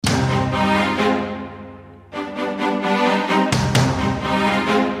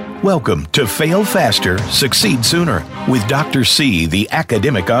Welcome to Fail Faster, Succeed Sooner with Dr. C, the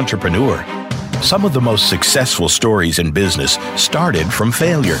academic entrepreneur. Some of the most successful stories in business started from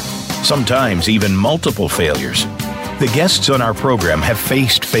failure, sometimes even multiple failures. The guests on our program have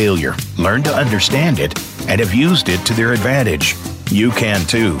faced failure, learned to understand it, and have used it to their advantage. You can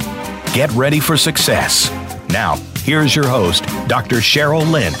too. Get ready for success. Now, here's your host, Dr.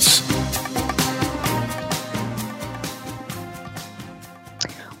 Cheryl Lentz.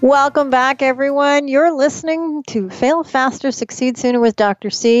 Welcome back, everyone. You're listening to Fail Faster, Succeed Sooner with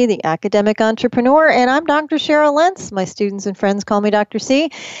Dr. C, the academic entrepreneur, and I'm Dr. Cheryl Lentz. My students and friends call me Dr. C.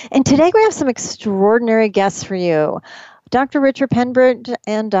 And today we have some extraordinary guests for you, Dr. Richard Penbridge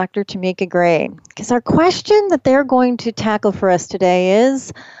and Dr. Tamika Gray. Because our question that they're going to tackle for us today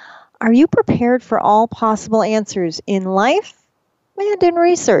is, are you prepared for all possible answers in life and in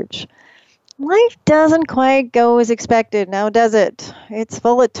research? Life doesn't quite go as expected, now does it? It's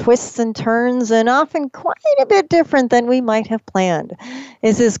full of twists and turns and often quite a bit different than we might have planned.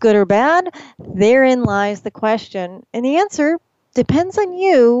 Is this good or bad? Therein lies the question, and the answer depends on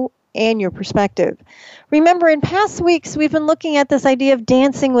you and your perspective. Remember, in past weeks, we've been looking at this idea of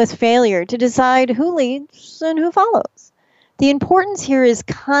dancing with failure to decide who leads and who follows. The importance here is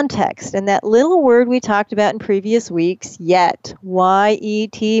context, and that little word we talked about in previous weeks, yet,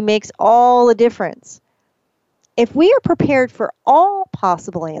 Y-E-T, makes all the difference. If we are prepared for all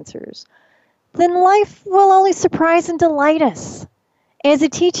possible answers, then life will only surprise and delight us. As a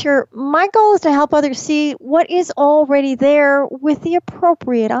teacher, my goal is to help others see what is already there with the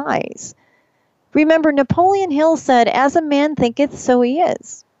appropriate eyes. Remember, Napoleon Hill said, "As a man thinketh, so he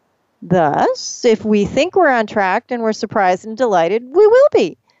is." Thus, if we think we're on track and we're surprised and delighted, we will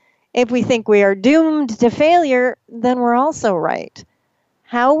be. If we think we are doomed to failure, then we're also right.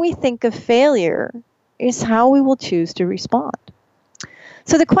 How we think of failure is how we will choose to respond.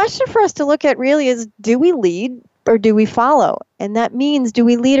 So the question for us to look at really is, do we lead or do we follow? And that means, do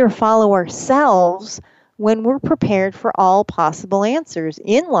we lead or follow ourselves when we're prepared for all possible answers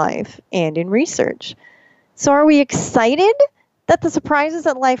in life and in research? So are we excited that the surprises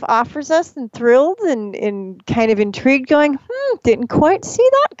that life offers us and thrilled and kind of intrigued going, didn't quite see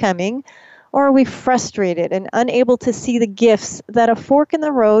that coming? Or are we frustrated and unable to see the gifts that a fork in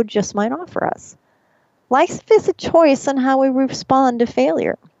the road just might offer us? Life is a choice on how we respond to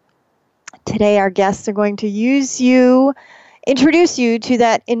failure. Today, our guests are going to introduce you to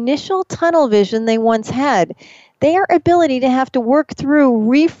that initial tunnel vision they once had. Their ability to have to work through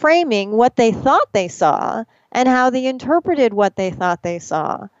reframing what they thought they saw and how they interpreted what they thought they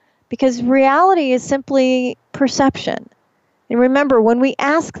saw. Because reality is simply perception. And remember, when we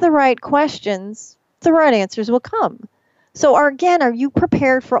ask the right questions, the right answers will come. So are you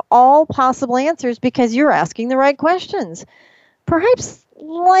prepared for all possible answers because you're asking the right questions? Perhaps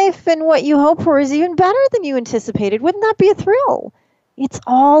life and what you hope for is even better than you anticipated. Wouldn't that be a thrill? It's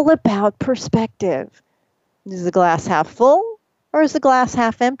all about perspective. Is the glass half full? Or is the glass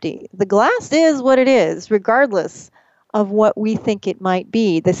half empty? The glass is what it is, regardless of what we think it might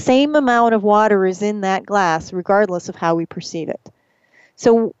be. The same amount of water is in that glass, regardless of how we perceive it.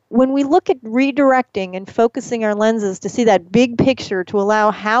 So when we look at redirecting and focusing our lenses to see that big picture, to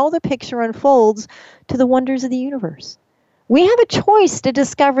allow how the picture unfolds to the wonders of the universe, we have a choice to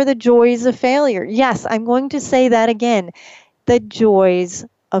discover the joys of failure. Yes, I'm going to say that again, the joys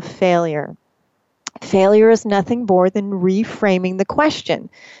of failure. Failure is nothing more than reframing the question.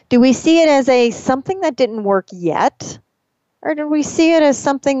 Do we see it as something that didn't work yet? Or do we see it as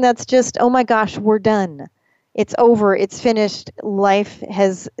something that's just, oh my gosh, we're done. It's over. It's finished. Life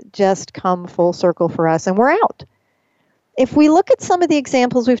has just come full circle for us and we're out. If we look at some of the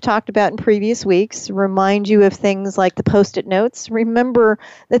examples we've talked about in previous weeks, remind you of things like the Post-it notes. Remember,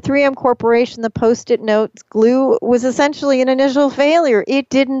 the 3M Corporation, the Post-it notes glue was essentially an initial failure. It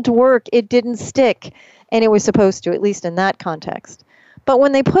didn't work. It didn't stick. And it was supposed to, at least in that context. But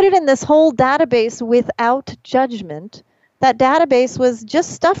when they put it in this whole database without judgment, that database was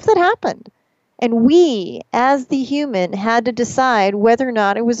just stuff that happened. And we, as the human, had to decide whether or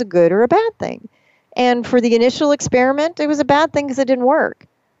not it was a good or a bad thing. And for the initial experiment, it was a bad thing because it didn't work.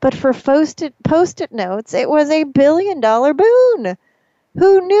 But for Post-it notes, it was $1 billion boon.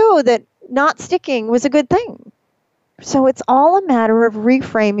 Who knew that not sticking was a good thing? So it's all a matter of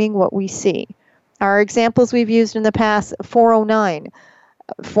reframing what we see. Our examples we've used in the past, 409.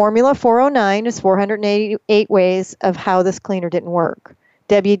 Formula 409 is 488 ways of how this cleaner didn't work.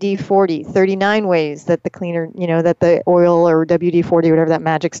 WD-40, 39 ways that the cleaner, that the oil or WD-40, whatever that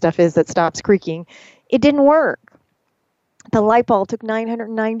magic stuff is that stops creaking, it didn't work. The light bulb took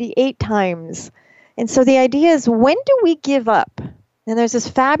 998 times. And so the idea is, when do we give up? And there's this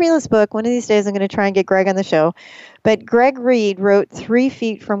fabulous book. One of these days I'm going to try and get Greg on the show. But Greg Reed wrote 3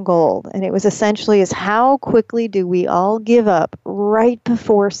 Feet from Gold. And it was essentially is how quickly do we all give up right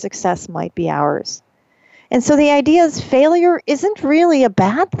before success might be ours. And so the idea is failure isn't really a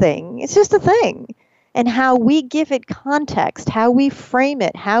bad thing. It's just a thing. And how we give it context, how we frame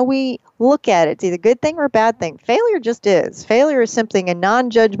it, how we look at it. It's either a good thing or a bad thing. Failure just is. Failure is something a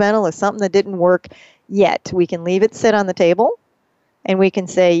non-judgmental is something that didn't work yet. We can leave it sit on the table. And we can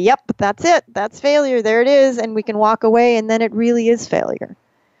say, yep, that's it. That's failure. There it is. And we can walk away, and then it really is failure.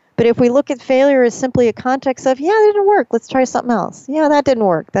 But if we look at failure as simply a context of, yeah, that didn't work. Let's try something else. Yeah, that didn't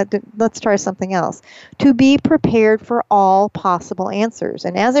work. Let's try something else. To be prepared for all possible answers.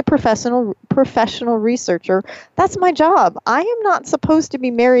 And as a professional researcher, that's my job. I am not supposed to be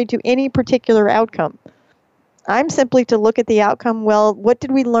married to any particular outcome. I'm simply to look at the outcome. Well, what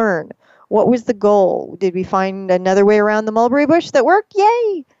did we learn? What was the goal? Did we find another way around the mulberry bush that worked?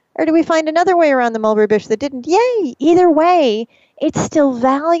 Yay! Or did we find another way around the mulberry bush that didn't? Yay! Either way, it's still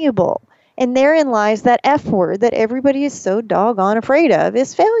valuable. And therein lies that F word that everybody is so doggone afraid of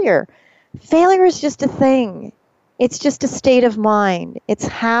is failure. Failure is just a thing. It's just a state of mind. It's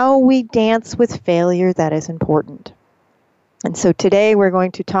how we dance with failure that is important. And so today we're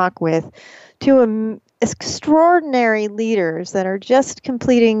going to talk with 2 extraordinary leaders that are just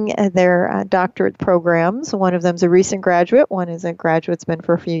completing their doctorate programs. One of them's a recent graduate. One is a graduate's been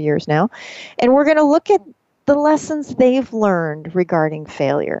for a few years now. And we're going to look at the lessons they've learned regarding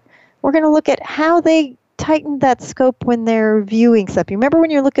failure. We're going to look at how they tightened that scope when they're viewing stuff. You remember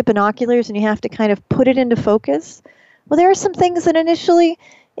when you look at binoculars and you have to kind of put it into focus? Well, there are some things that initially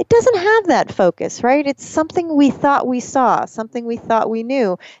it doesn't have that focus, right? It's something we thought we saw, something we thought we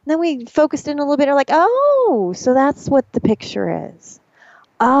knew. And then we focused in a little bit and we're like, oh, so that's what the picture is.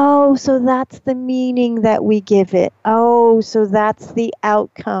 Oh, so that's the meaning that we give it. Oh, so that's the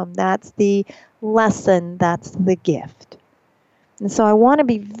outcome. That's the lesson. That's the gift. And so I want to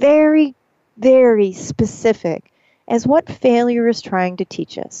be very, very specific as what failure is trying to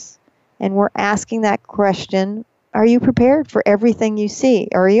teach us. And we're asking that question, are you prepared for everything you see?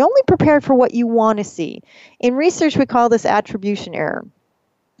 Or are you only prepared for what you want to see? In research, we call this attribution error.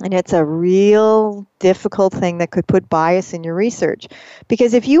 And it's a real difficult thing that could put bias in your research.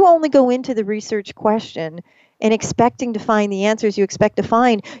 Because if you only go into the research question and expecting to find the answers you expect to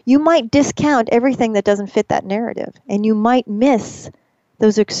find, you might discount everything that doesn't fit that narrative. And you might miss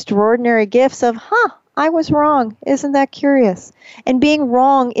those extraordinary gifts of, I was wrong. Isn't that curious? And being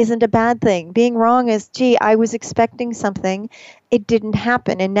wrong isn't a bad thing. Being wrong is, I was expecting something. It didn't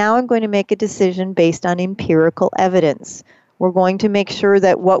happen. And now I'm going to make a decision based on empirical evidence. We're going to make sure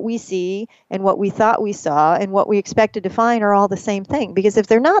that what we see and what we thought we saw and what we expected to find are all the same thing. Because if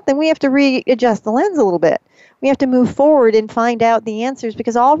they're not, then we have to readjust the lens a little bit. We have to move forward and find out the answers,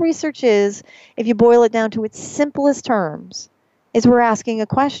 because all research is, if you boil it down to its simplest terms, is we're asking a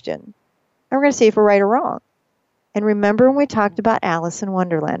question. And we're going to see if we're right or wrong. And remember when we talked about Alice in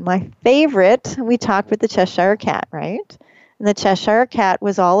Wonderland, my favorite, we talked with the Cheshire Cat, right? And the Cheshire Cat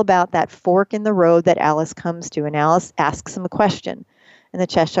was all about that fork in the road that Alice comes to. And Alice asks him a question. And the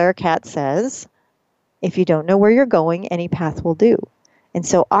Cheshire Cat says, if you don't know where you're going, any path will do. And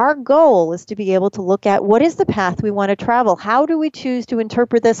so our goal is to be able to look at what is the path we want to travel? How do we choose to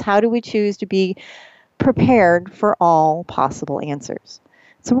interpret this? How do we choose to be prepared for all possible answers?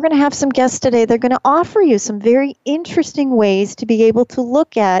 So we're going to have some guests today. They're going to offer you some very interesting ways to be able to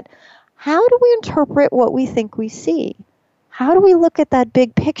look at how do we interpret what we think we see? How do we look at that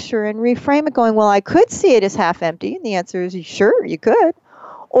big picture and reframe it going, well, I could see it as half empty. And the answer is, sure, you could.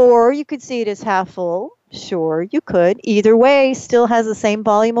 Or you could see it as half full. Sure, you could. Either way, still has the same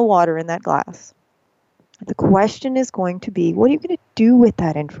volume of water in that glass. The question is going to be, what are you going to do with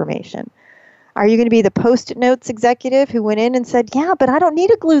that information? Are you going to be the Post-it notes executive who went in and said, yeah, but I don't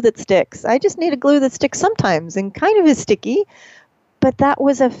need a glue that sticks. I just need a glue that sticks sometimes and kind of is sticky. But that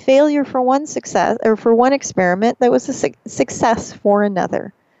was a failure for one success, or for one experiment. That was a success for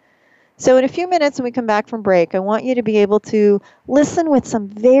another. So in a few minutes when we come back from break, I want you to be able to listen with some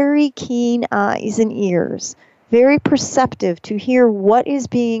very keen eyes and ears, very perceptive to hear what is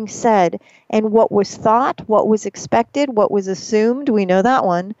being said and what was thought, what was expected, what was assumed, we know that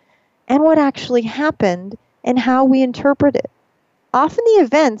one, and what actually happened and how we interpret it. Often the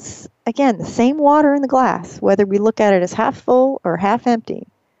events, again, the same water in the glass, whether we look at it as half full or half empty.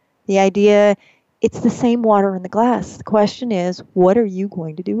 The idea, it's the same water in the glass. The question is, what are you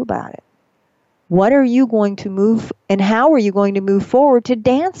going to do about it? What are you going to move, and how are you going to move forward to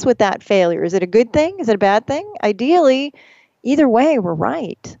dance with that failure? Is it a good thing? Is it a bad thing? Ideally, either way, we're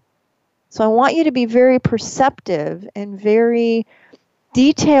right. So I want you to be very perceptive and very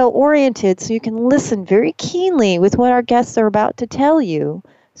detail-oriented so you can listen very keenly with what our guests are about to tell you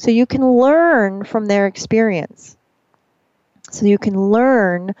so you can learn from their experience. So you can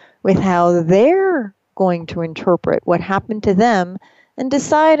learn with how they're going to interpret what happened to them and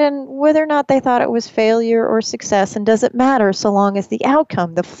decide on whether or not they thought it was failure or success, and does it matter so long as the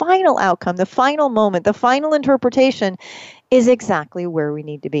outcome, the final moment, the final interpretation is exactly where we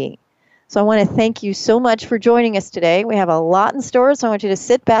need to be. So I want to thank you so much for joining us today. We have a lot in store, so I want you to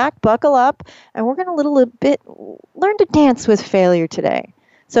sit back, buckle up, and we're going to learn to dance with failure today.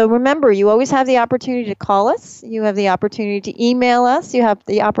 So remember, you always have the opportunity to call us. You have the opportunity to email us. You have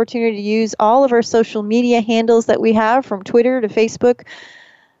the opportunity to use all of our social media handles that we have, from Twitter to Facebook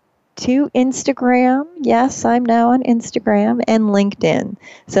to Instagram. Yes, I'm now on Instagram and LinkedIn.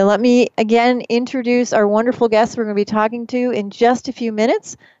 So let me again introduce our wonderful guests we're going to be talking to in just a few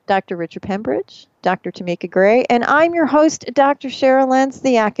minutes. Dr. Richard Pembridge, Dr. Tamika Gray, and I'm your host, Dr. Cheryl Lentz,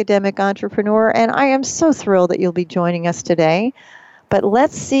 the academic entrepreneur, and I am so thrilled that you'll be joining us today. But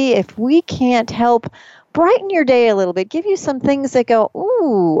let's see if we can't help brighten your day a little bit, give you some things that go,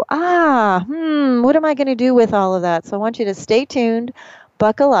 what am I going to do with all of that? So I want you to stay tuned,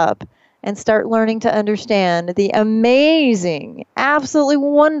 buckle up, and start learning to understand the amazing, absolutely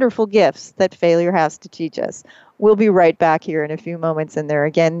wonderful gifts that failure has to teach us. We'll be right back here in a few moments. And there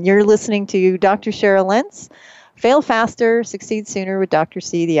again, you're listening to Dr. Cheryl Lentz, Fail Faster, Succeed Sooner with Dr.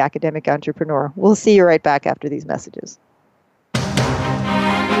 C, the academic entrepreneur. We'll see you right back after these messages.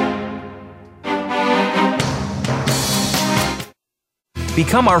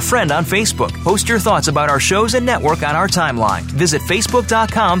 Become our friend on Facebook. Post your thoughts about our shows and network on our timeline. Visit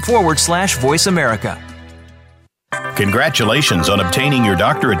facebook.com/Voice America. Congratulations on obtaining your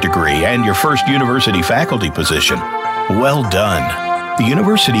doctorate degree and your first university faculty position. Well done. The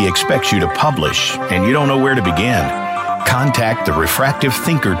university expects you to publish, and you don't know where to begin. Contact the Refractive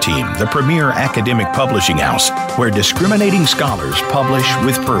Thinker team, the premier academic publishing house, where discriminating scholars publish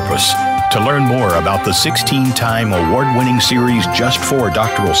with purpose. To learn more about the 16-time award-winning series just for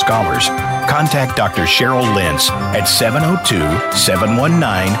doctoral scholars, contact Dr. Cheryl Lentz at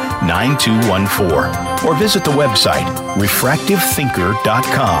 702-719-9214 or visit the website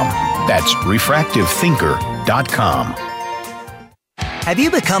refractivethinker.com. That's refractivethinker.com. Have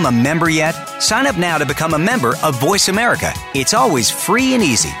you become a member yet? Sign up now to become a member of Voice America. It's always free and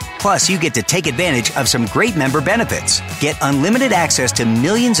easy. Plus, you get to take advantage of some great member benefits. Get unlimited access to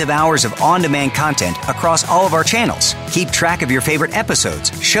millions of hours of on-demand content across all of our channels. Keep track of your favorite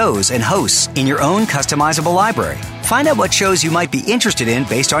episodes, shows, and hosts in your own customizable library. Find out what shows you might be interested in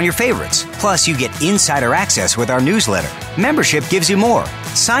based on your favorites. Plus, you get insider access with our newsletter. Membership gives you more.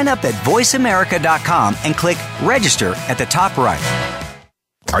 Sign up at voiceamerica.com and click Register at the top right.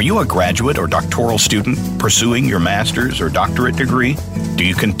 Are you a graduate or doctoral student pursuing your master's or doctorate degree? Do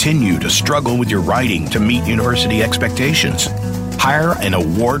you continue to struggle with your writing to meet university expectations? Hire an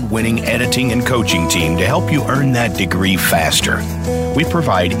award-winning editing and coaching team to help you earn that degree faster. We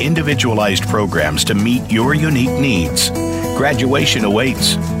provide individualized programs to meet your unique needs. Graduation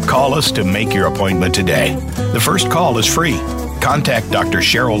awaits. Call us to make your appointment today. The first call is free. Contact Dr.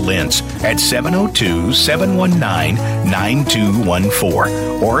 Cheryl Lentz at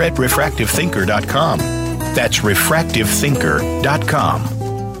 702-719-9214 or at refractivethinker.com. That's refractivethinker.com.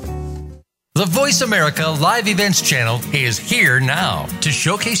 The Voice America Live Events channel is here now to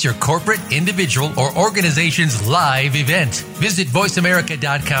showcase your corporate, individual, or organization's live event. Visit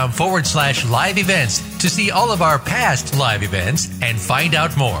voiceamerica.com/live events to see all of our past live events and find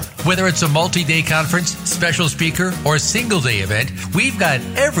out more. Whether it's a multi-day conference, special speaker, or single-day event, we've got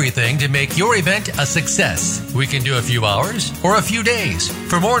everything to make your event a success. We can do a few hours or a few days.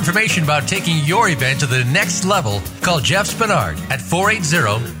 For more information about taking your event to the next level, call Jeff Spinard at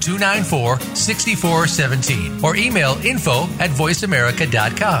 480-294-6417 or email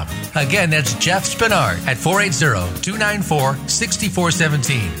info@voiceamerica.com. Again, that's Jeff Spinard at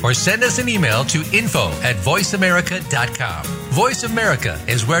 480-294-6417 or send us an email to info@voiceamerica.com. Voice America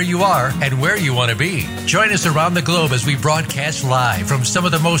is where you are and where you want to be. Join us around the globe as we broadcast live from some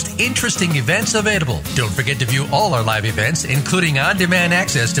of the most interesting events available. Don't forget to view all our live events, including on-demand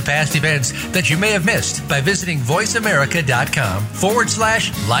access to past events that you may have missed by visiting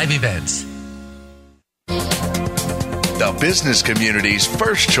voiceamerica.com/live events. The business community's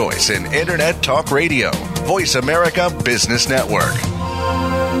first choice in Internet Talk Radio. Voice America Business Network.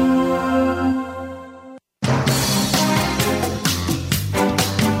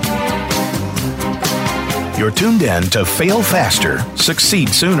 You're tuned in to Fail Faster, Succeed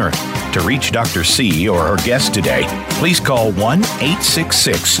Sooner. To reach Dr. C or her guest today, please call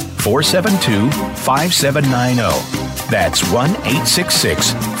 1-866-472-5790. That's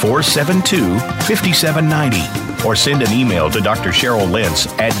 1-866-472-5790. Or send an email to Dr. Cheryl Lentz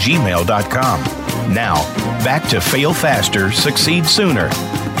at gmail.com. Now, back to Fail Faster, Succeed Sooner.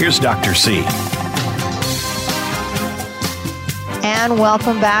 Here's Dr. C. And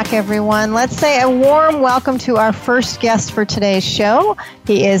welcome back, everyone. Let's say a warm welcome to our first guest for today's show.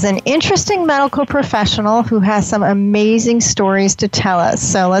 He is an interesting medical professional who has some amazing stories to tell us.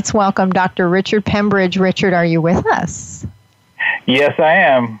 So let's welcome Dr. Richard Pembridge. Richard, are you with us? Yes, I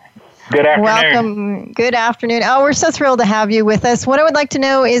am. Good afternoon. Welcome. Good afternoon. Oh, we're so thrilled to have you with us. What I would like to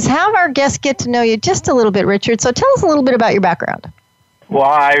know is have our guests get to know you just a little bit, Richard. So tell us a little bit about your background. Well,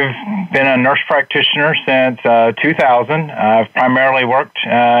 I've been a nurse practitioner since 2000. I've primarily worked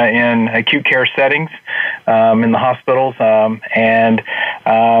in acute care settings in the hospitals, and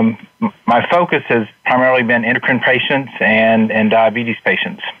my focus has primarily been endocrine patients and diabetes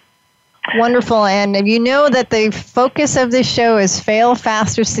patients. Wonderful. And you know that the focus of this show is Fail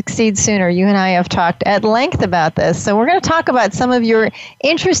Faster, Succeed Sooner. You and I have talked at length about this. So we're going to talk about some of your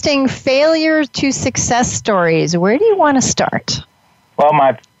interesting failure to success stories. Where do you want to start? Well,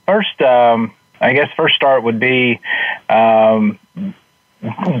 my first start would be what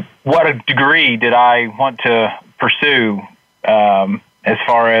a degree did I want to pursue as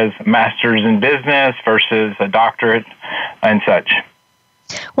far as master's in business versus a doctorate and such.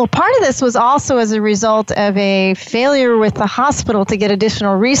 Well, part of this was also as a result of a failure with the hospital to get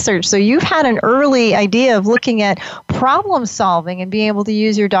additional research. So you've had an early idea of looking at problem solving and being able to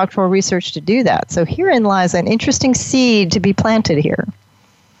use your doctoral research to do that. So herein lies an interesting seed to be planted here.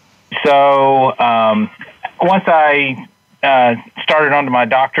 So once I started onto my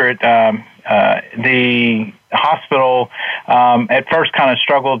doctorate, the hospital at first kind of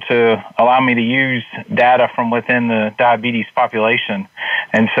struggled to allow me to use data from within the diabetes population,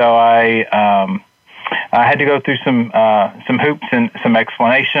 and so I had to go through some hoops and some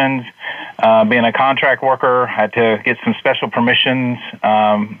explanations. Being a contract worker, I had to get some special permissions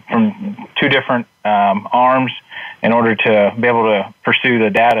from two different arms in order to be able to pursue the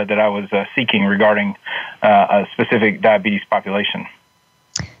data that I was seeking regarding a specific diabetes population.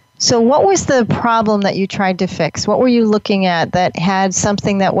 So what was the problem that you tried to fix? What were you looking at that had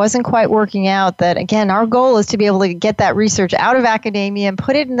something that wasn't quite working out? That, again, our goal is to be able to get that research out of academia and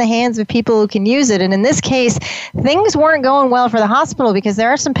put it in the hands of people who can use it. And in this case, things weren't going well for the hospital because there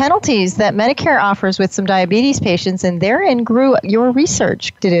are some penalties that Medicare offers with some diabetes patients, and therein grew your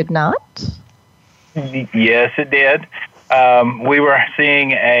research, did it not? Yes, it did. We were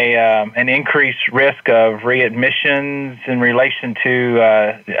seeing an increased risk of readmissions in relation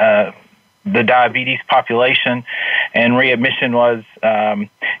to the diabetes population, and readmission has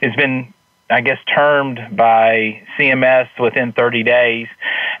been, I guess, termed by CMS within 30 days.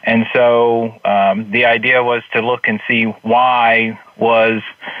 And so the idea was to look and see why was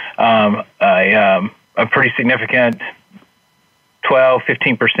a pretty significant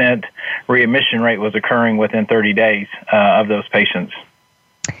 12-15% readmission rate was occurring within 30 days of those patients.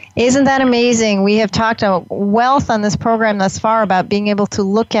 Isn't that amazing? We have talked a wealth on this program thus far about being able to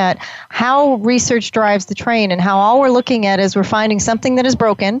look at how research drives the train, and how all we're looking at is we're finding something that is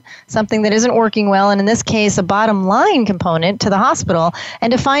broken, something that isn't working well, and in this case, a bottom line component to the hospital,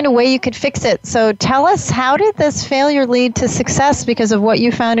 and to find a way you could fix it. So tell us, how did this failure lead to success because of what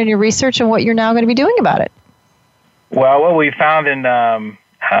you found in your research and what you're now going to be doing about it? Well, what we found in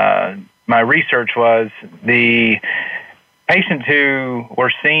my research was the patients who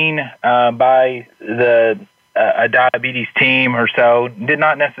were seen by a diabetes team or so did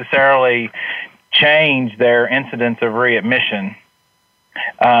not necessarily change their incidence of readmission.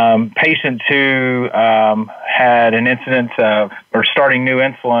 Patients who had an incidence of or starting new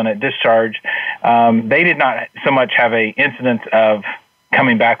insulin at discharge, they did not so much have an incidence of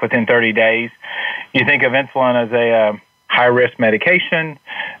coming back within 30 days. You think of insulin as a high-risk medication,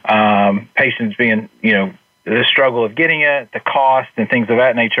 patients being, the struggle of getting it, the cost, and things of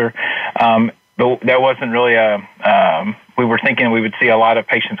that nature. But there wasn't really we were thinking we would see a lot of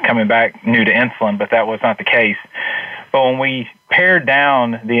patients coming back new to insulin, but that was not the case. But when we pared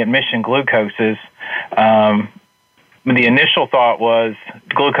down the admission glucoses, the initial thought was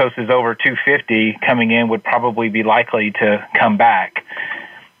glucose is over 250 coming in would probably be likely to come back.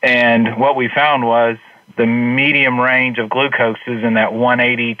 And what we found was the medium range of glucoses in that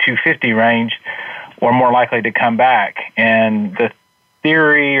 180, 250 range were more likely to come back. And the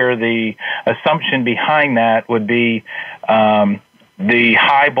theory or the assumption behind that would be the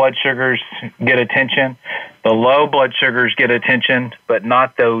high blood sugars get attention, the low blood sugars get attention, but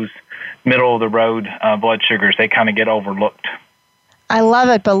not those middle-of-the-road blood sugars. They kind of get overlooked. I love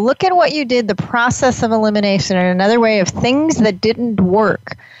it. But look at what you did, the process of elimination, and another way of things that didn't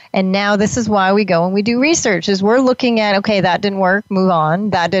work. And now this is why we go and we do research, is we're looking at, okay, that didn't work, move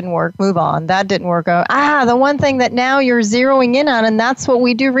on. That didn't work, move on. That didn't work. The one thing that now you're zeroing in on, and that's what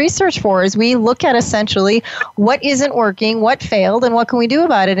we do research for, is we look at essentially what isn't working, what failed, and what can we do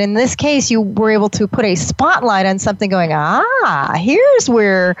about it. In this case, you were able to put a spotlight on something going, here's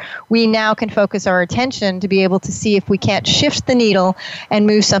where we now can focus our attention to be able to see if we can't shift the needle and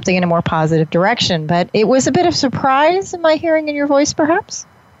move something in a more positive direction. But it was a bit of surprise, am I hearing in your voice, perhaps?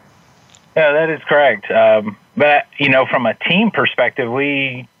 Yeah, that is correct. But, from a team perspective,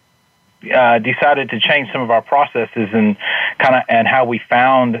 we decided to change some of our processes and how we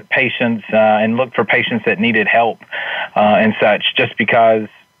found patients and looked for patients that needed help and such, just because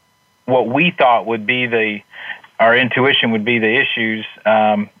what we thought would be our intuition would be the issues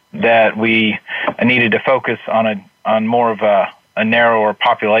that we needed to focus on more of a narrower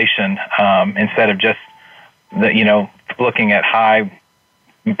population instead of just looking at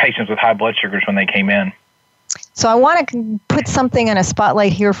patients with high blood sugars when they came in. So I want to put something in a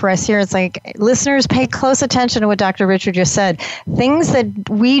spotlight here for us here. It's like, listeners, pay close attention to what Dr. Richard just said. Things that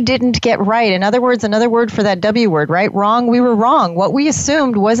we didn't get right. In other words, another word for that W word, right? Wrong, we were wrong. What we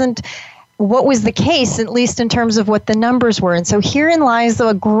assumed wasn't what was the case, at least in terms of what the numbers were. And so herein lies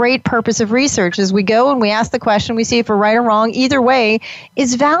a great purpose of research. As we go and we ask the question, we see if we're right or wrong. Either way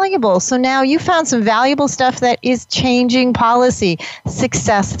is valuable. So now you found some valuable stuff that is changing policy.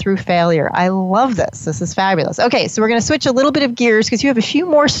 Success through failure. I love this. This is fabulous. Okay, so we're going to switch a little bit of gears because you have a few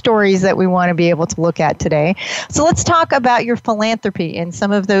more stories that we want to be able to look at today. So let's talk about your philanthropy and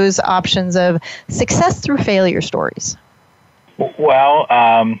some of those options of success through failure stories. Well,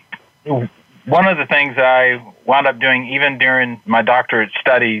 one of the things I wound up doing even during my doctorate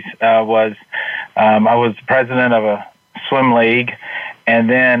studies was I was president of a swim league, and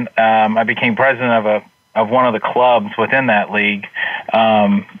then I became president of one of the clubs within that league.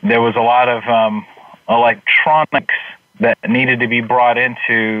 There was a lot of electronics that needed to be brought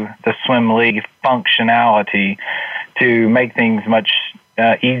into the swim league functionality to make things much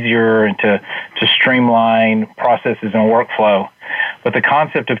easier and to streamline processes and workflow. But the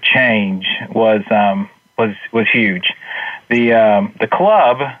concept of change was huge. The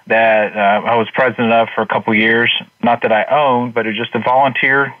club that I was president of for a couple years, not that I owned, but it was just a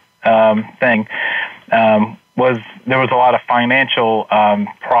volunteer thing. There was a lot of financial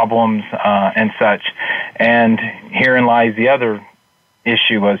problems and such, and herein lies the other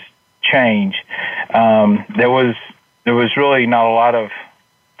issue was change. There was really not a lot of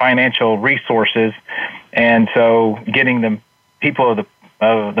financial resources, and so getting the people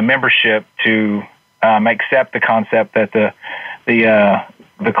of the membership to accept the concept that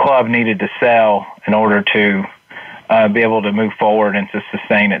the club needed to sell in order to be able to move forward and to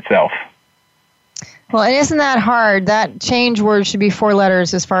sustain itself. Well, and isn't that hard? That change word should be 4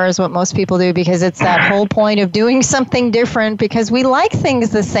 letters as far as what most people do, because it's that whole point of doing something different, because we like things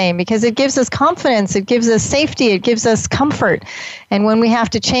the same, because it gives us confidence, it gives us safety, it gives us comfort. And when we have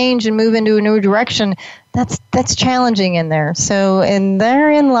to change and move into a new direction, that's challenging in there. So, and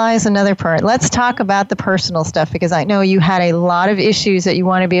therein lies another part. Let's talk about the personal stuff, because I know you had a lot of issues that you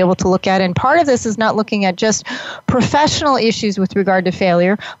want to be able to look at. And part of this is not looking at just professional issues with regard to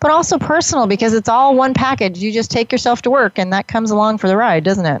failure, but also personal, because it's all one package. You just take yourself to work, and that comes along for the ride,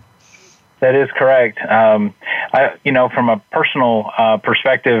 doesn't it? That is correct. From a personal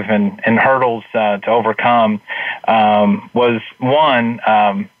perspective and hurdles to overcome was one,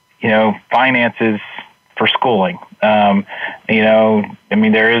 finances for schooling. There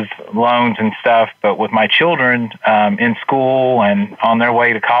is loans and stuff, but with my children in school and on their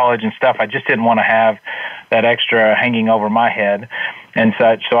way to college and stuff, I just didn't want to have that extra hanging over my head and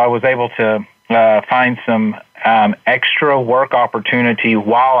such. So I was able to find some extra work opportunity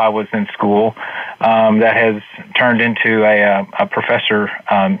while I was in school that has turned into a professor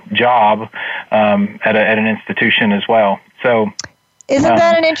job at an institution as well. So. Isn't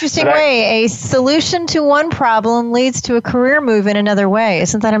that an interesting way? A solution to one problem leads to a career move in another way.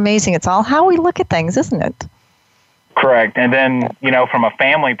 Isn't that amazing? It's all how we look at things, isn't it? Correct. And then, from a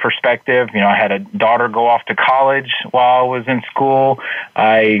family perspective, I had a daughter go off to college while I was in school.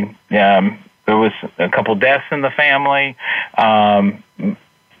 There was a couple deaths in the family.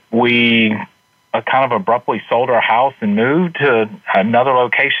 We kind of abruptly sold our house and moved to another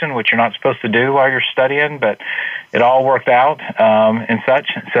location, which you're not supposed to do while you're studying, but it all worked out and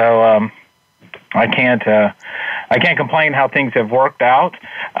such. So I can't complain how things have worked out.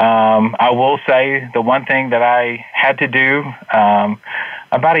 I will say the one thing that I had to do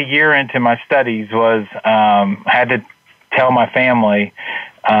about a year into my studies was had to tell my family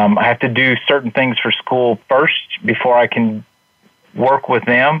I have to do certain things for school first before I can work with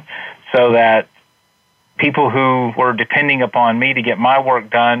them, so that people who were depending upon me to get my work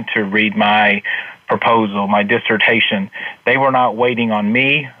done, to read my proposal, my dissertation, they were not waiting on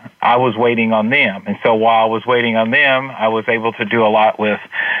me. I was waiting on them. And so while I was waiting on them, I was able to do a lot with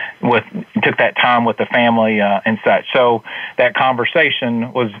took that time with the family and such. So that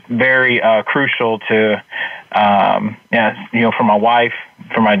conversation was very crucial to, for my wife,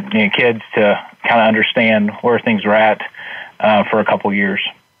 for my kids to kind of understand where things were at for a couple years.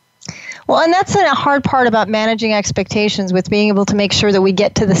 Well, and that's a hard part about managing expectations, with being able to make sure that we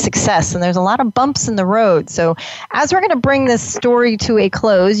get to the success. And there's a lot of bumps in the road. So as we're going to bring this story to a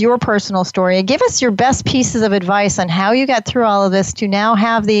close, your personal story, give us your best pieces of advice on how you got through all of this to now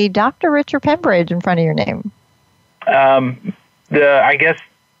have the Dr. Richard Pembridge in front of your name. I guess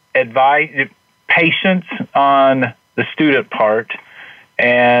advice, patience on the student part,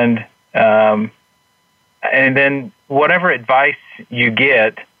 and then whatever advice you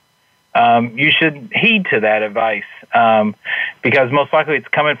get, you should heed to that advice, because most likely it's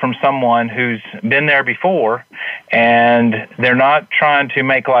coming from someone who's been there before, and they're not trying to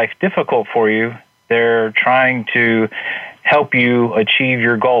make life difficult for you. They're trying to help you achieve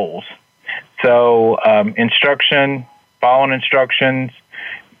your goals. So following instructions.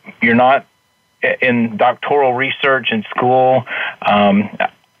 You're not in doctoral research in school.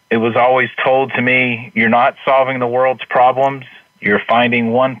 It was always told to me, you're not solving the world's problems. You're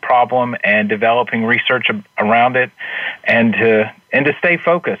finding one problem and developing research around it, and to stay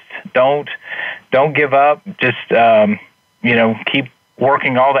focused. Don't give up. Just keep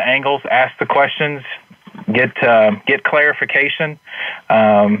working all the angles. Ask the questions. Get clarification.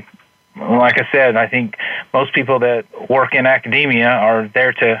 Like I said, I think most people that work in academia are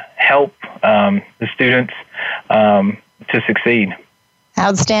there to help the students to succeed.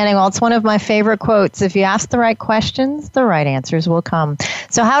 Outstanding. Well, it's one of my favorite quotes. If you ask the right questions, the right answers will come.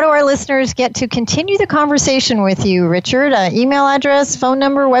 So how do our listeners get to continue the conversation with you, Richard? Email address, phone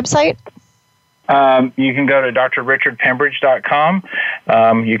number, website? You can go to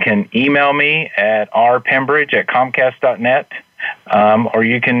drrichardpembridge.com. You can email me at rpembridge@comcast.net. Or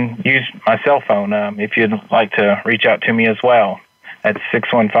you can use my cell phone if you'd like to reach out to me as well. That's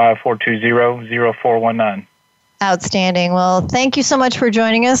 615-420-0419. Outstanding. Well, thank you so much for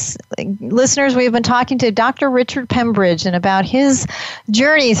joining us. Listeners, we've been talking to Dr. Richard Pembridge and about his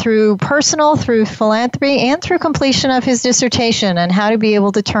journey through philanthropy, and through completion of his dissertation, and how to be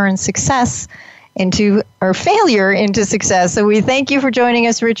able to turn failure into success. So we thank you for joining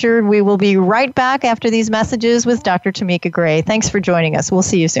us, Richard. We will be right back after these messages with Dr. Tamika Gray. Thanks for joining us. We'll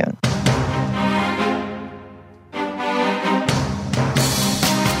see you soon.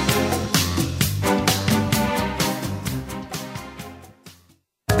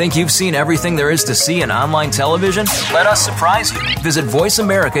 Think you've seen everything there is to see in online television? Let us surprise you. Visit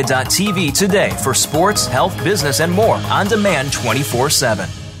voiceamerica.tv today for sports, health, business, and more on demand 24/7.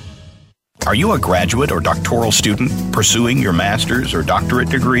 Are you a graduate or doctoral student pursuing your master's or doctorate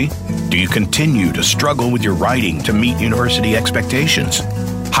degree? Do you continue to struggle with your writing to meet university expectations?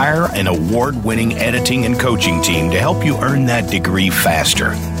 Hire an award-winning editing and coaching team to help you earn that degree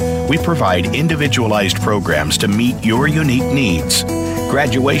faster. We provide individualized programs to meet your unique needs.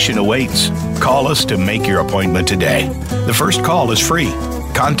 Graduation awaits. Call us to make your appointment today. The first call is free.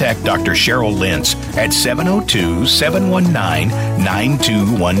 Contact Dr. Cheryl Lentz at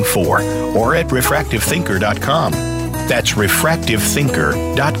 702-719-9214 or at refractivethinker.com. That's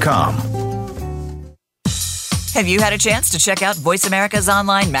refractivethinker.com. Have you had a chance to check out Voice America's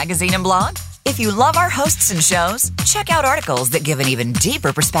online magazine and blog? If you love our hosts and shows, check out articles that give an even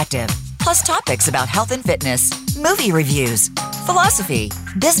deeper perspective, plus topics about health and fitness, movie reviews, philosophy,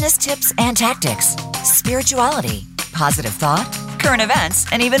 business tips and tactics, spirituality, positive thought, current events,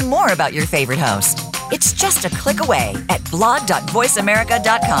 and even more about your favorite host. It's just a click away at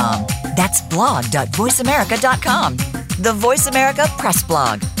blog.voiceamerica.com. That's blog.voiceamerica.com. The Voice America Press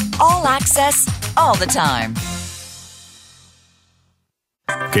Blog. All access, all the time.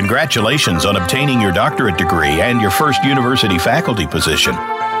 Congratulations on obtaining your doctorate degree and your first university faculty position.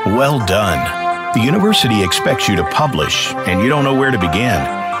 Well done. The university expects you to publish, and you don't know where to begin.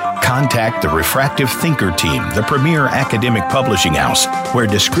 Contact the Refractive Thinker team, the premier academic publishing house, where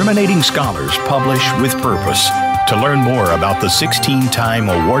discriminating scholars publish with purpose. To learn more about the 16-time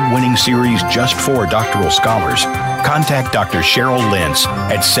award-winning series just for doctoral scholars, contact Dr. Cheryl Lentz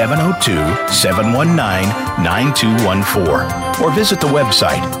at 702-719-9214 or visit the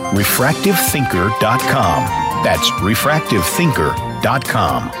website refractivethinker.com. That's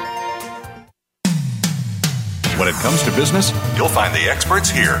refractivethinker.com. When it comes to business, you'll find the experts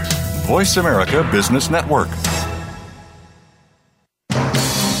here. Voice America Business Network.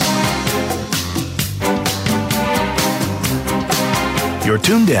 You're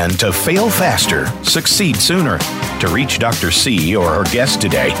tuned in to Fail Faster, Succeed Sooner. To reach Dr. C or her guest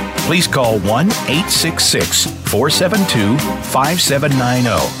today, please call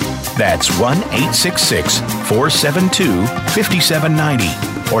 1-866-472-5790. That's 1-866-472-5790.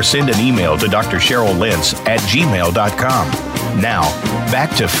 Or send an email to Dr. Cheryl Lentz at gmail.com. Now,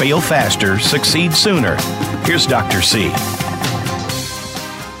 back to Fail Faster, Succeed Sooner. Here's Dr. C.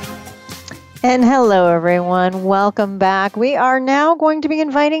 And hello, everyone. Welcome back. We are now going to be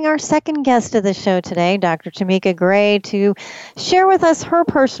inviting our second guest of the show today, Dr. Tamika Gray, to share with us her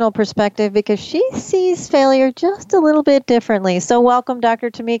personal perspective because she sees failure just a little bit differently. So welcome,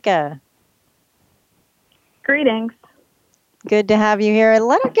 Dr. Tamika. Greetings. Good to have you here. And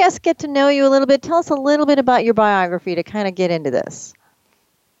let our guests get to know you a little bit. Tell us a little bit about your biography to kind of get into this.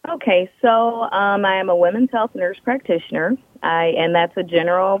 Okay, so I am a women's health nurse practitioner, and that's a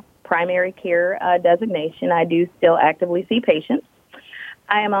general primary care designation. I do still actively see patients.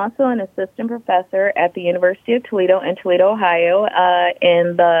 I am also an assistant professor at the University of Toledo in Toledo, Ohio,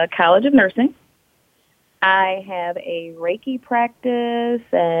 in the College of Nursing. I have a Reiki practice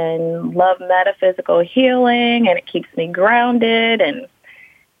and love metaphysical healing, and it keeps me grounded, and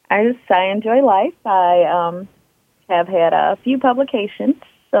I enjoy life. I have had a few publications,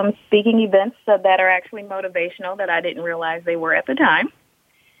 some speaking events that are actually motivational that I didn't realize they were at the time.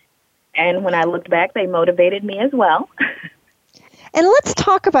 And when I looked back, they motivated me as well. And let's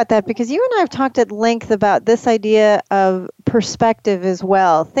talk about that because you and I have talked at length about this idea of perspective as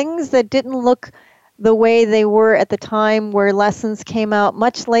well. Things that didn't look the way they were at the time where lessons came out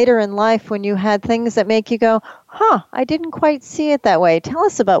much later in life when you had things that make you go, I didn't quite see it that way. Tell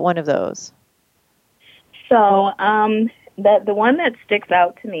us about one of those. So the one that sticks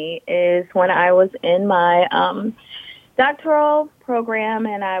out to me is when I was in my doctoral program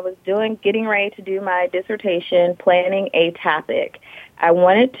and I was getting ready to do my dissertation, planning a topic. I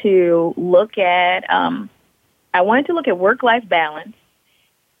wanted to look at work-life balance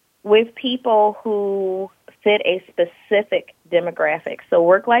with people who fit a specific demographic. So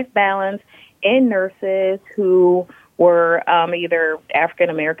work-life balance in nurses who were either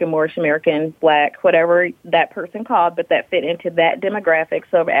African American, Moorish American, Black, whatever that person called, but that fit into that demographic,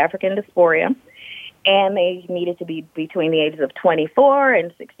 so African diaspora. And they needed to be between the ages of 24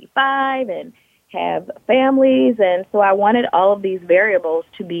 and 65 and have families. And so I wanted all of these variables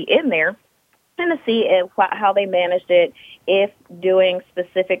to be in there and to see how they managed it, if doing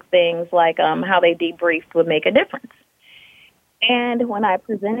specific things like how they debriefed would make a difference. And when I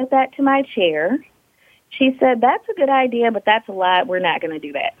presented that to my chair, she said, "That's a good idea, but that's a lot. We're not going to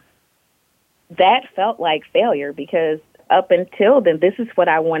do that." That felt like failure because up until then, this is what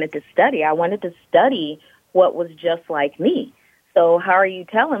I wanted to study. I wanted to study what was just like me. So how are you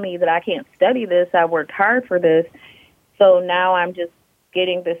telling me that I can't study this? I worked hard for this. So now I'm just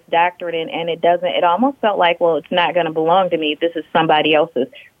getting this doctorate and it almost felt like, well, it's not going to belong to me. This is somebody else's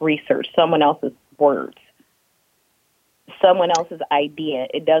research, someone else's words, someone else's idea.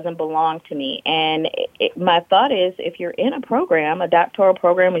 It doesn't belong to me. And my thought is, if you're in a program, a doctoral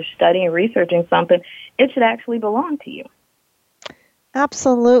program, you're studying and researching something, it should actually belong to you.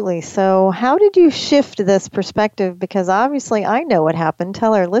 Absolutely. So how did you shift this perspective? Because obviously I know what happened.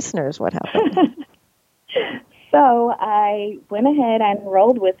 Tell our listeners what happened. So I went ahead and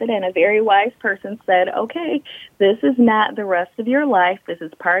enrolled with it, and a very wise person said, okay, this is not the rest of your life. This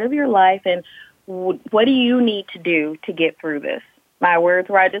is part of your life, and what do you need to do to get through this? My words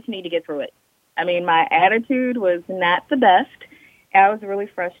were, I just need to get through it. I mean, my attitude was not the best. I was really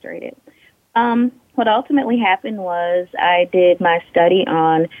frustrated. What ultimately happened was I did my study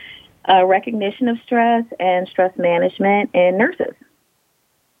on recognition of stress and stress management in nurses.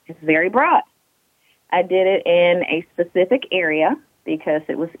 It's very broad. I did it in a specific area because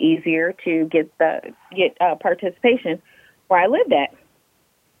it was easier to get participation where I lived at.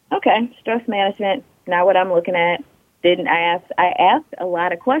 Okay, stress management, not what I'm looking at. I asked a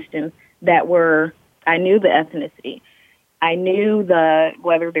lot of questions that were, I knew the ethnicity. I knew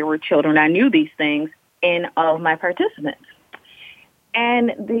whether there were children. I knew these things in all of my participants.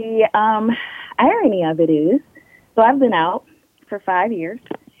 And the irony of it is, so I've been out for 5 years,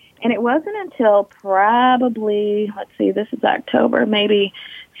 and it wasn't until probably, this is October, maybe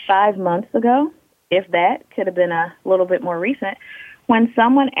 5 months ago, if that, could have been a little bit more recent, when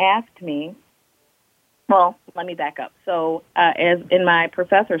someone asked me, well, let me back up. So as in my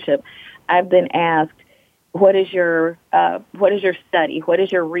professorship, I've been asked, what is your study? What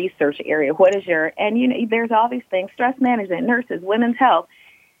is your research area? And there's all these things, stress management, nurses, women's health.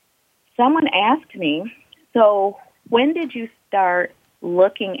 Someone asked me, so when did you start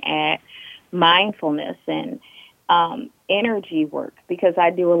looking at mindfulness and energy work? Because I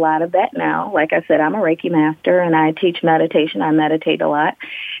do a lot of that now. Like I said, I'm a Reiki master and I teach meditation. I meditate a lot.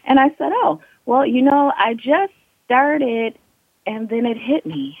 And I said, oh, well, I just started, and then it hit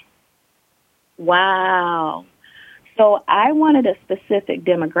me. Wow. So I wanted a specific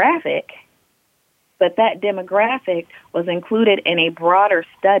demographic, but that demographic was included in a broader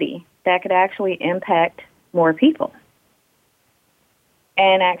study that could actually impact more people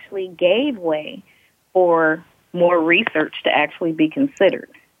and actually gave way for more research to actually be considered.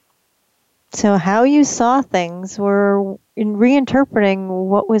 So how you saw things were in reinterpreting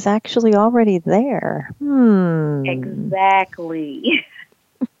what was actually already there. Exactly.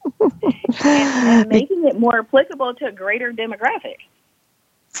 and making it more applicable to a greater demographic.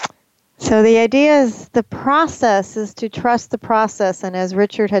 So the idea is the process is to trust the process, and as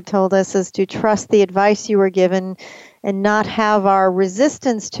Richard had told us, is to trust the advice you were given and not have our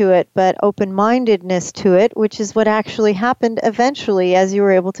resistance to it, but open-mindedness to it, which is what actually happened eventually as you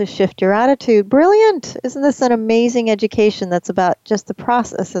were able to shift your attitude. Brilliant! Isn't this an amazing education that's about just the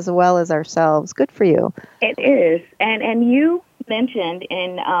process as well as ourselves? Good for you. It is. And you mentioned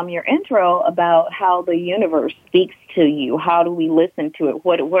in your intro about how the universe speaks to you. How do we listen to it?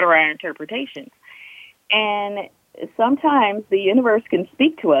 What are our interpretations? And sometimes the universe can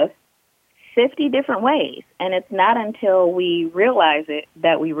speak to us 50 different ways, and it's not until we realize it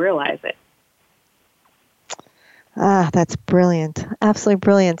that we realize it. That's brilliant. Absolutely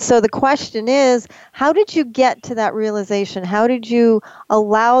brilliant. So the question is, how did you get to that realization? How did you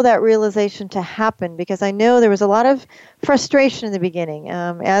allow that realization to happen? Because I know there was a lot of frustration in the beginning,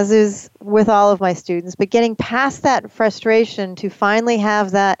 as is with all of my students, but getting past that frustration to finally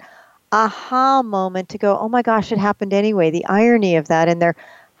have that aha moment to go, oh my gosh, it happened anyway. The irony of that in there.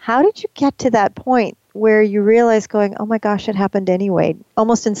 How did you get to that point where you realize going, oh my gosh, it happened anyway,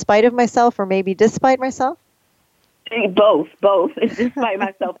 almost in spite of myself or maybe despite myself? Both. Despite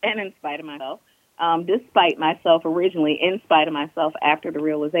myself and in spite of myself. Despite myself originally, in spite of myself after the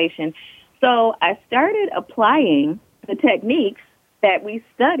realization. So I started applying the techniques that we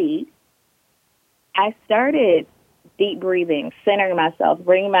studied. I started deep breathing, centering myself,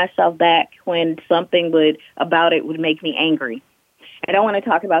 bringing myself back when something would make me angry. I don't want to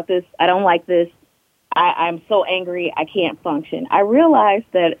talk about this. I don't like this. I'm so angry, I can't function. I realized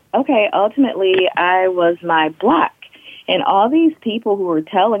that, okay, ultimately I was my block. And all these people who were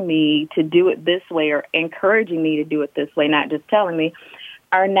telling me to do it this way or encouraging me to do it this way, not just telling me,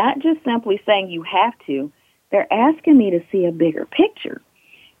 are not just simply saying you have to. They're asking me to see a bigger picture.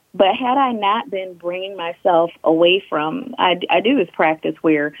 But had I not been bringing myself away from, I do this practice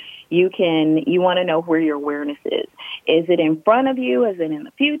where you want to know where your awareness is. Is it in front of you? Is it in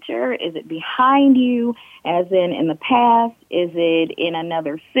the future? Is it behind you? As in the past? Is it in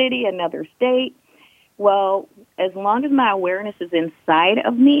another city, another state? Well, as long as my awareness is inside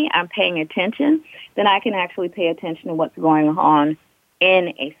of me, I'm paying attention, then I can actually pay attention to what's going on in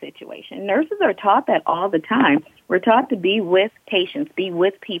a situation. Nurses are taught that all the time. We're taught to be with patients, be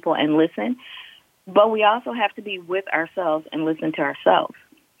with people and listen, but we also have to be with ourselves and listen to ourselves.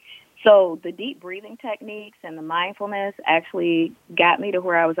 So the deep breathing techniques and the mindfulness actually got me to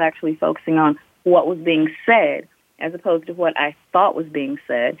where I was actually focusing on what was being said as opposed to what I thought was being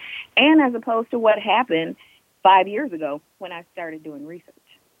said, and as opposed to what happened 5 years ago when I started doing research.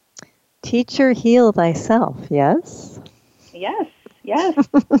 Teacher, heal thyself, yes? Yes.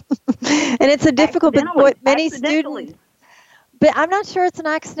 And it's a difficult, but what many students, but I'm not sure it's an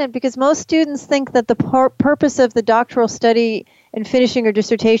accident because most students think that the purpose of the doctoral study and finishing your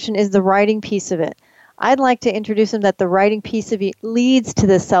dissertation is the writing piece of it. I'd like to introduce them that the writing piece of it leads to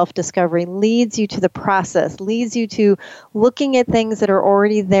the self-discovery, leads you to the process, leads you to looking at things that are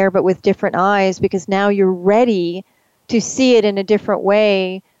already there but with different eyes, because now you're ready to see it in a different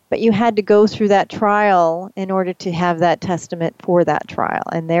way, but you had to go through that trial in order to have that testament for that trial.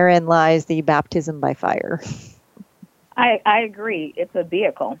 And therein lies the baptism by fire. I agree. It's a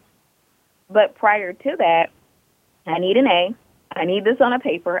vehicle. But prior to that, I need an A. I need this on a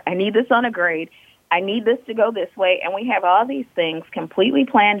paper. I need this on a grade. I need this to go this way. And we have all these things completely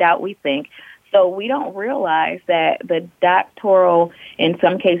planned out, we think. So we don't realize that the doctoral, in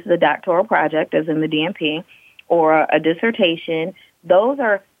some cases a doctoral project, as in the DNP, or a dissertation, those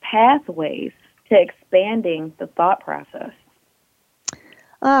are pathways to expanding the thought process.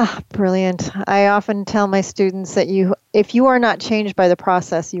 Brilliant. I often tell my students that if you are not changed by the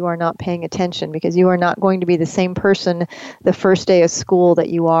process, you are not paying attention, because you are not going to be the same person the first day of school that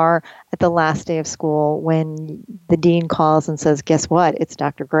you are at the last day of school when the dean calls and says, guess what? It's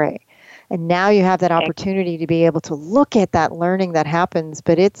Dr. Gray. And now you have that opportunity to be able to look at that learning that happens,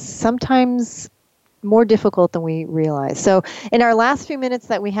 but it's sometimes more difficult than we realize. So in our last few minutes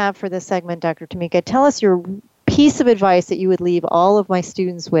that we have for this segment, Dr. Tamika, tell us your piece of advice that you would leave all of my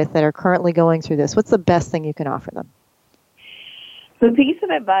students with that are currently going through this. What's the best thing you can offer them? The piece of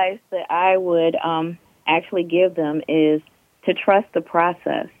advice that I would actually give them is to trust the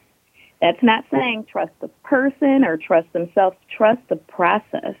process. That's not saying trust the person or trust themselves. Trust the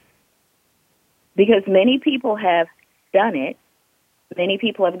process. Because many people have done it. Many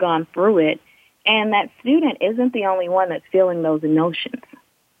people have gone through it. And that student isn't the only one that's feeling those emotions.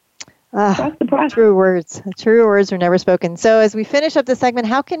 True words. True words are never spoken. So as we finish up the segment,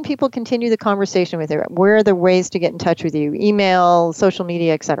 how can people continue the conversation with you? Where are the ways to get in touch with you? Email, social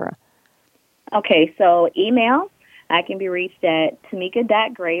media, etc. Okay, so email, I can be reached at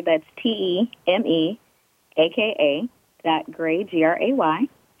Tamika.Gray, that's TEMEAKA.Gray, GRAY,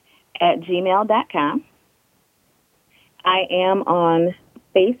 at gmail.com. I am on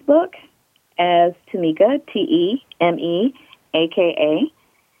Facebook as Tamika, TEMEAKA.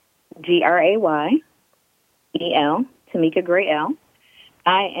 GRAYEL, Tamika Gray L.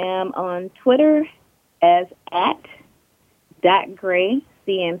 I am on Twitter as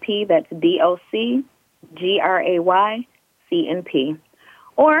 @.GrayCNP, that's DOCGRAYCNP,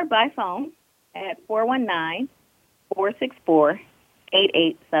 or by phone at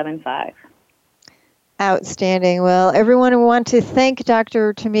 419-464-8875. Outstanding. Well, everyone, we want to thank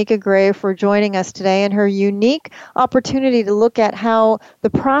Dr. Tamika Gray for joining us today and her unique opportunity to look at how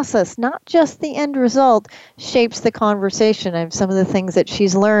the process, not just the end result, shapes the conversation and some of the things that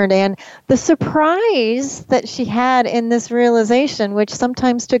she's learned, and the surprise that she had in this realization, which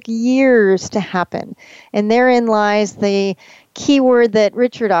sometimes took years to happen. And therein lies the key word that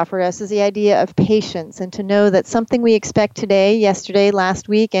Richard offered us, is the idea of patience, and to know that something we expect today, yesterday, last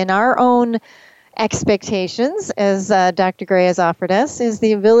week, and our own expectations, as Dr. Gray has offered us, is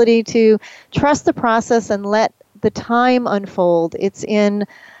the ability to trust the process and let the time unfold. It's in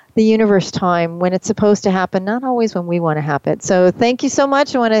the universe time when it's supposed to happen, not always when we want to have it. So thank you so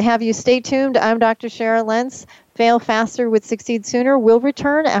much. I want to have you stay tuned. I'm Dr. Cheryl Lentz. Fail Faster with Succeed Sooner. We'll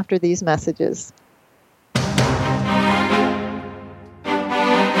return after these messages.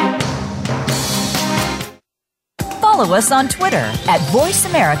 Follow us on Twitter at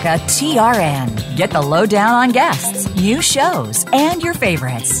VoiceAmericaTRN. Get the lowdown on guests, new shows, and your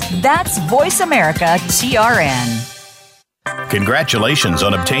favorites. That's VoiceAmericaTRN. Congratulations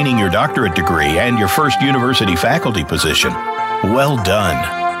on obtaining your doctorate degree and your first university faculty position. Well done.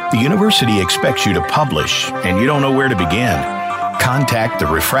 The university expects you to publish, and you don't know where to begin. Contact the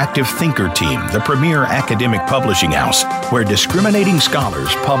Refractive Thinker team, the premier academic publishing house, where discriminating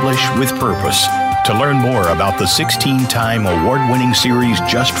scholars publish with purpose. To learn more about the 16-time award-winning series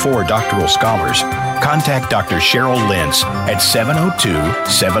just for doctoral scholars, contact Dr. Cheryl Lentz at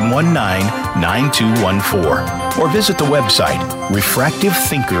 702-719-9214 or visit the website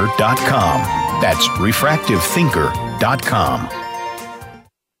refractivethinker.com. That's refractivethinker.com.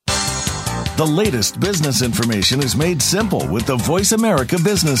 The latest business information is made simple with the Voice America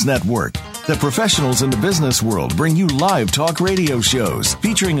Business Network. The professionals in the business world bring you live talk radio shows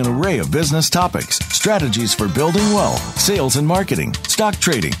featuring an array of business topics, strategies for building wealth, sales and marketing, stock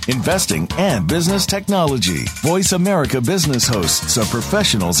trading, investing, and business technology. Voice America Business hosts are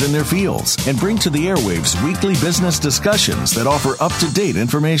professionals in their fields and bring to the airwaves weekly business discussions that offer up-to-date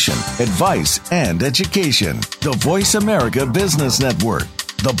information, advice, and education. The Voice America Business Network.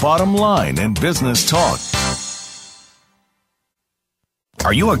 The bottom line in business talk.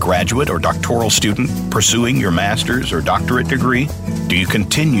 Are you a graduate or doctoral student pursuing your master's or doctorate degree? Do you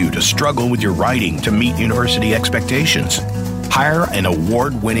continue to struggle with your writing to meet university expectations? Hire an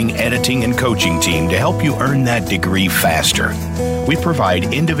award-winning editing and coaching team to help you earn that degree faster. We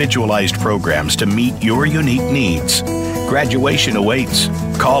provide individualized programs to meet your unique needs. Graduation awaits.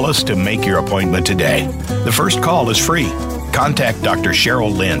 Call us to make your appointment today. The first call is free. Contact Dr.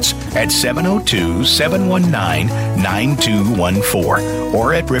 Cheryl Lentz at 702-719-9214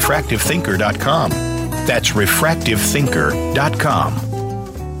 or at refractivethinker.com. That's refractivethinker.com.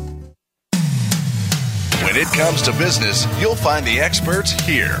 When it comes to business, you'll find the experts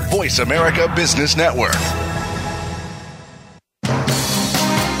here. Voice America Business Network.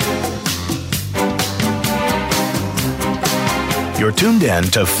 You're tuned in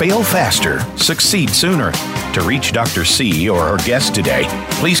to Fail Faster, Succeed Sooner. To reach Dr. C or her guest today,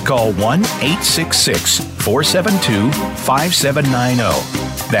 please call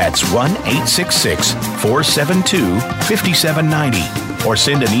 1-866-472-5790. That's 1-866-472-5790. Or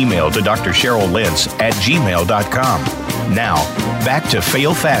send an email to Dr. Cheryl Lentz at gmail.com. Now, back to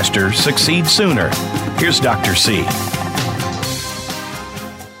Fail Faster, Succeed Sooner. Here's Dr. C.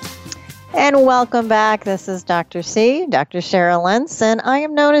 And welcome back. This is Dr. C, Dr. Cheryl Lentz, and I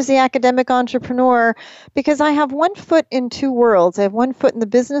am known as the academic entrepreneur because I have one foot in two worlds. I have one foot in the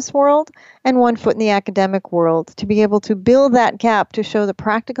business world and one foot in the academic world to be able to build that gap to show the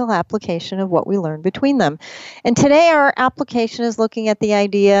practical application of what we learn between them. And today our application is looking at the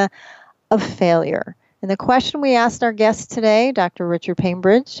idea of failure. And the question we asked our guests today, Dr. Richard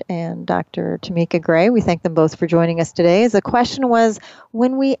Painbridge and Dr. Tamika Gray, we thank them both for joining us today, is the question was,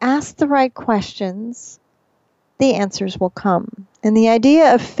 when we ask the right questions, the answers will come. And the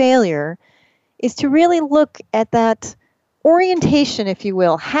idea of failure is to really look at that orientation, if you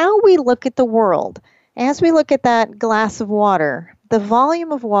will, how we look at the world. As we look at that glass of water, the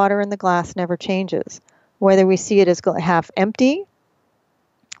volume of water in the glass never changes. Whether we see it as half empty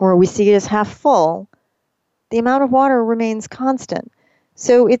or we see it as half full, the amount of water remains constant.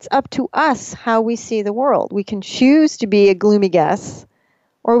 So it's up to us how we see the world. We can choose to be a gloomy guess,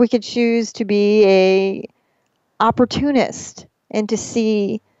 or we could choose to be a opportunist and to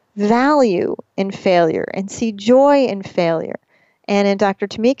see value in failure and see joy in failure. And in Dr.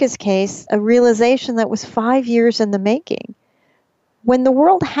 Tamika's case, a realization that was 5 years in the making. When the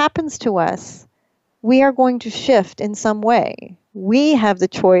world happens to us, we are going to shift in some way. We have the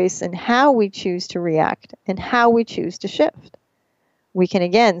choice in how we choose to react and how we choose to shift. We can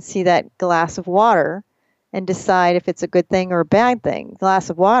again see that glass of water and decide if it's a good thing or a bad thing. Glass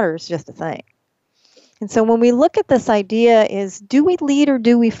of water is just a thing. And so when we look at this idea is, do we lead or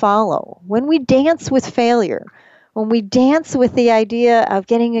do we follow? When we dance with failure, when we dance with the idea of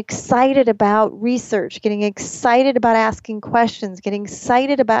getting excited about research, getting excited about asking questions, getting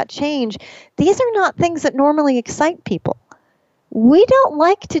excited about change, these are not things that normally excite people. We don't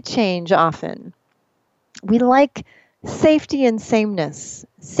like to change often. We like safety and sameness,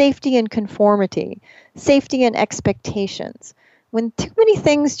 safety and conformity, safety and expectations. When too many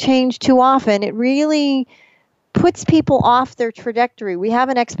things change too often, it really puts people off their trajectory. We have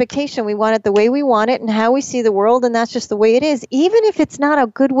an expectation. We want it the way we want it and how we see the world, and that's just the way it is. Even if it's not a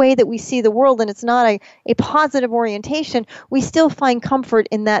good way that we see the world and it's not a positive orientation, we still find comfort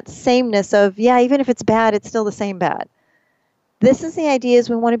in that sameness of, yeah, even if it's bad, it's still the same bad. This is the idea is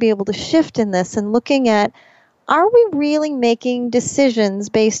we want to be able to shift in this and looking at, are we really making decisions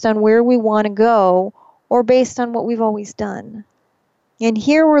based on where we want to go or based on what we've always done? And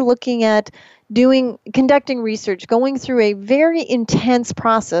here we're looking at conducting research, going through a very intense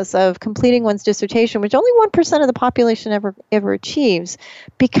process of completing one's dissertation, which only 1% of the population ever achieves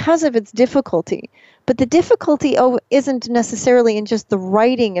because of its difficulty. But the difficulty isn't necessarily in just the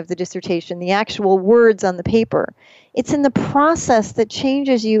writing of the dissertation, the actual words on the paper. It's in the process that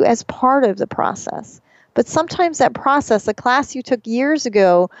changes you as part of the process. But sometimes that process, a class you took years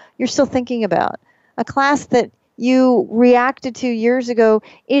ago, you're still thinking about. A class that you reacted to years ago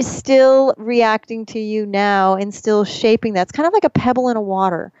is still reacting to you now and still shaping that. It's kind of like a pebble in a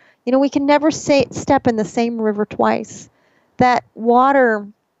water. You know, we can never step in the same river twice. That water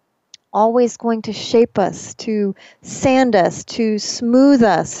always going to shape us, to sand us, to smooth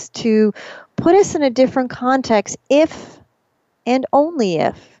us, to put us in a different context if and only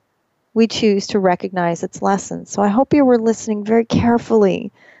if we choose to recognize its lessons. So I hope you were listening very carefully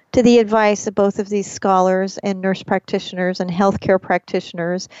to the advice of both of these scholars and nurse practitioners and healthcare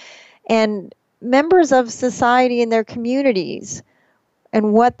practitioners and members of society in their communities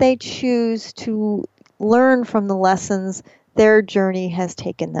and what they choose to learn from the lessons their journey has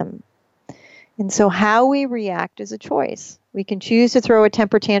taken them. And so how we react is a choice. We can choose to throw a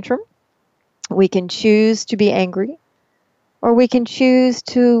temper tantrum. We can choose to be angry. Or we can choose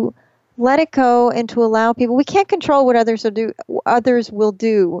to let it go and to allow people. We can't control what others will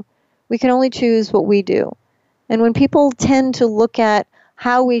do. We can only choose what we do. And when people tend to look at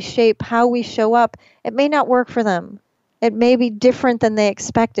how we shape, how we show up, it may not work for them. It may be different than they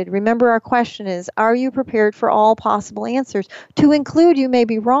expected. Remember, our question is, are you prepared for all possible answers? To include, you may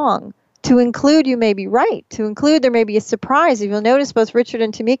be wrong. To include, you may be right. To include, there may be a surprise. If you'll notice, both Richard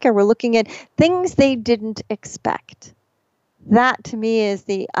and Tamika were looking at things they didn't expect. That, to me, is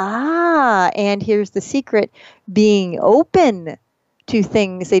and here's the secret, being open to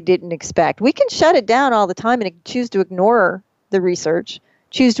things they didn't expect. We can shut it down all the time and choose to ignore the research,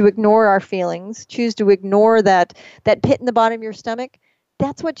 choose to ignore our feelings, choose to ignore that pit in the bottom of your stomach.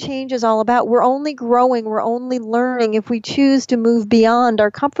 that's what change is all about. We're only growing, we're only learning if we choose to move beyond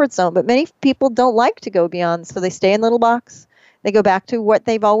our comfort zone. But many people don't like to go beyond, so they stay in a little box. They go back to what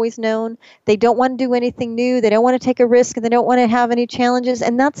they've always known. They don't want to do anything new. They don't want to take a risk, and they don't want to have any challenges.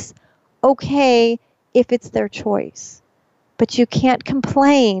 And that's okay if it's their choice. But you can't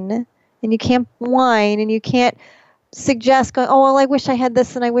complain, and you can't whine, and you can't suggest going, oh, well, I wish I had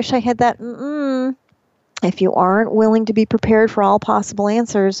this and I wish I had that. If you aren't willing to be prepared for all possible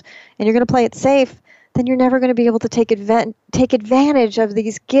answers and you're going to play it safe, then you're never going to be able to take advantage of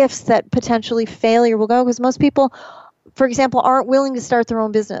these gifts that potentially failure will go. Because most people, for example, aren't willing to start their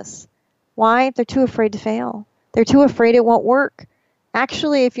own business. Why? They're too afraid to fail. They're too afraid it won't work.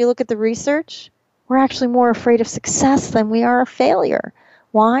 Actually, if you look at the research, we're actually more afraid of success than we are of failure.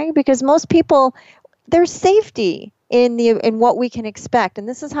 Why? Because most people, there's safety in what we can expect. And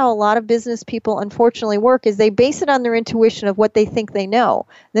this is how a lot of business people unfortunately work, is they base it on their intuition of what they think they know.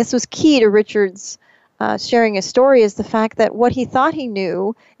 And this was key to Richard's sharing his story, is the fact that what he thought he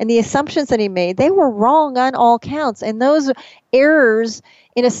knew and the assumptions that he made, they were wrong on all counts. And those errors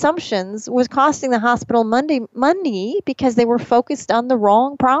in assumptions was costing the hospital money because they were focused on the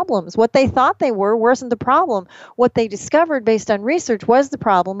wrong problems. What they thought they were wasn't the problem. What they discovered based on research was the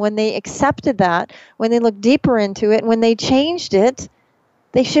problem. When they accepted that, when they looked deeper into it, when they changed it,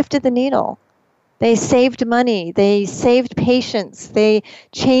 they shifted the needle. They saved money. They saved patients. They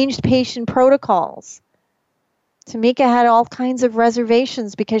changed patient protocols. Tamika had all kinds of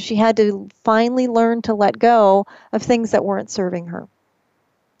reservations because she had to finally learn to let go of things that weren't serving her.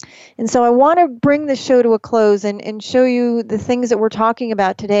 And so I want to bring the show to a close and show you the things that we're talking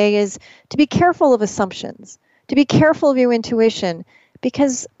about today, is to be careful of assumptions, to be careful of your intuition,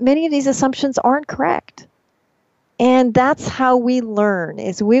 because many of these assumptions aren't correct. And that's how we learn,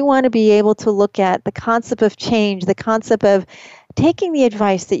 is we want to be able to look at the concept of change, the concept of taking the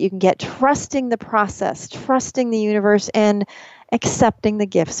advice that you can get, trusting the process, trusting the universe, and accepting the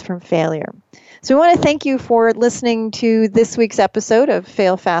gifts from failure. So we want to thank you for listening to this week's episode of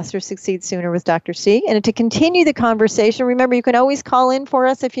Fail Faster, Succeed Sooner with Dr. C. And to continue the conversation, remember, you can always call in for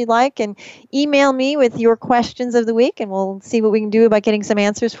us if you'd like, and email me with your questions of the week, and we'll see what we can do about getting some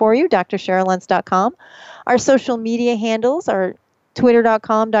answers for you, drcherylentz.com. Our social media handles are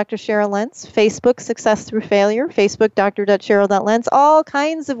twitter.com, Dr. Cheryl Lentz, Facebook, Success Through Failure, Facebook, dr.cheryl.lentz, all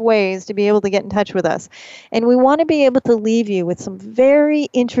kinds of ways to be able to get in touch with us. And we want to be able to leave you with some very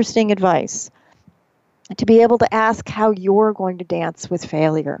interesting advice, to be able to ask how you're going to dance with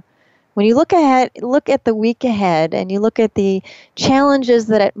failure. When you look at the week ahead and you look at the challenges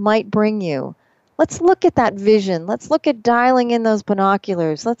that it might bring you, let's look at that vision. Let's look at dialing in those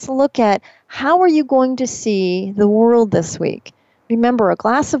binoculars. Let's look at how are you going to see the world this week. Remember, a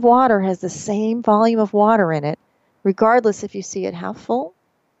glass of water has the same volume of water in it, regardless if you see it half full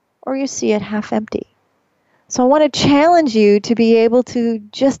or you see it half empty. So I want to challenge you to be able to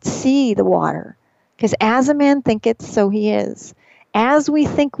just see the water. Because as a man thinketh, so he is. As we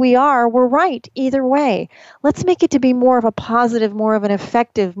think we are, we're right either way. Let's make it to be more of a positive, more of an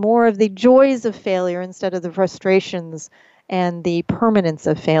effective, more of the joys of failure instead of the frustrations and the permanence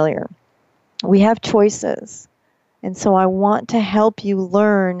of failure. We have choices. And so I want to help you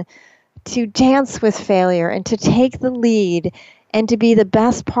learn to dance with failure and to take the lead and to be the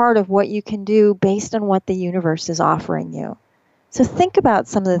best part of what you can do based on what the universe is offering you. So think about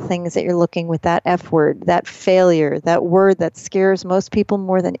some of the things that you're looking with that F word, that failure, that word that scares most people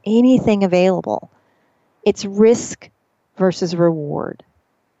more than anything available. It's risk versus reward.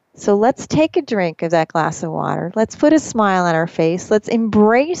 So let's take a drink of that glass of water. Let's put a smile on our face. Let's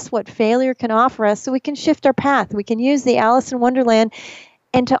embrace what failure can offer us so we can shift our path. We can use the Alice in Wonderland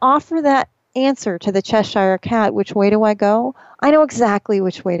and to offer that answer to the Cheshire Cat, which way do I go? I know exactly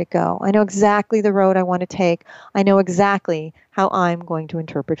which way to go. I know exactly the road I want to take. I know exactly how I'm going to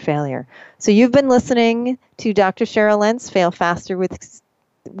interpret failure. So you've been listening to Dr. Cheryl Lentz, Fail Faster,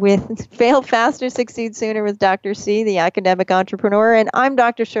 Succeed Sooner with Dr. C, the academic entrepreneur, and I'm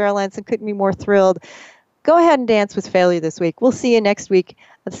Dr. Cheryl Lentz and couldn't be more thrilled. Go ahead and dance with failure this week. We'll see you next week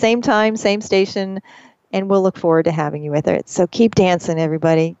at the same time, same station, and we'll look forward to having you with it. So keep dancing,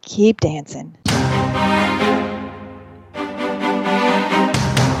 everybody. Keep dancing.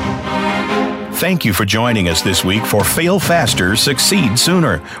 Thank you for joining us this week for Fail Faster, Succeed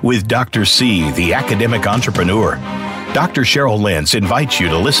Sooner with Dr. C, the academic entrepreneur. Dr. Cheryl Lentz invites you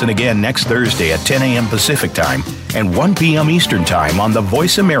to listen again next Thursday at 10 a.m. Pacific Time and 1 p.m. Eastern Time on the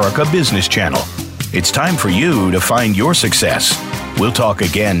Voice America Business Channel. It's time for you to find your success. We'll talk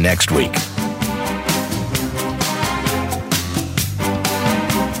again next week.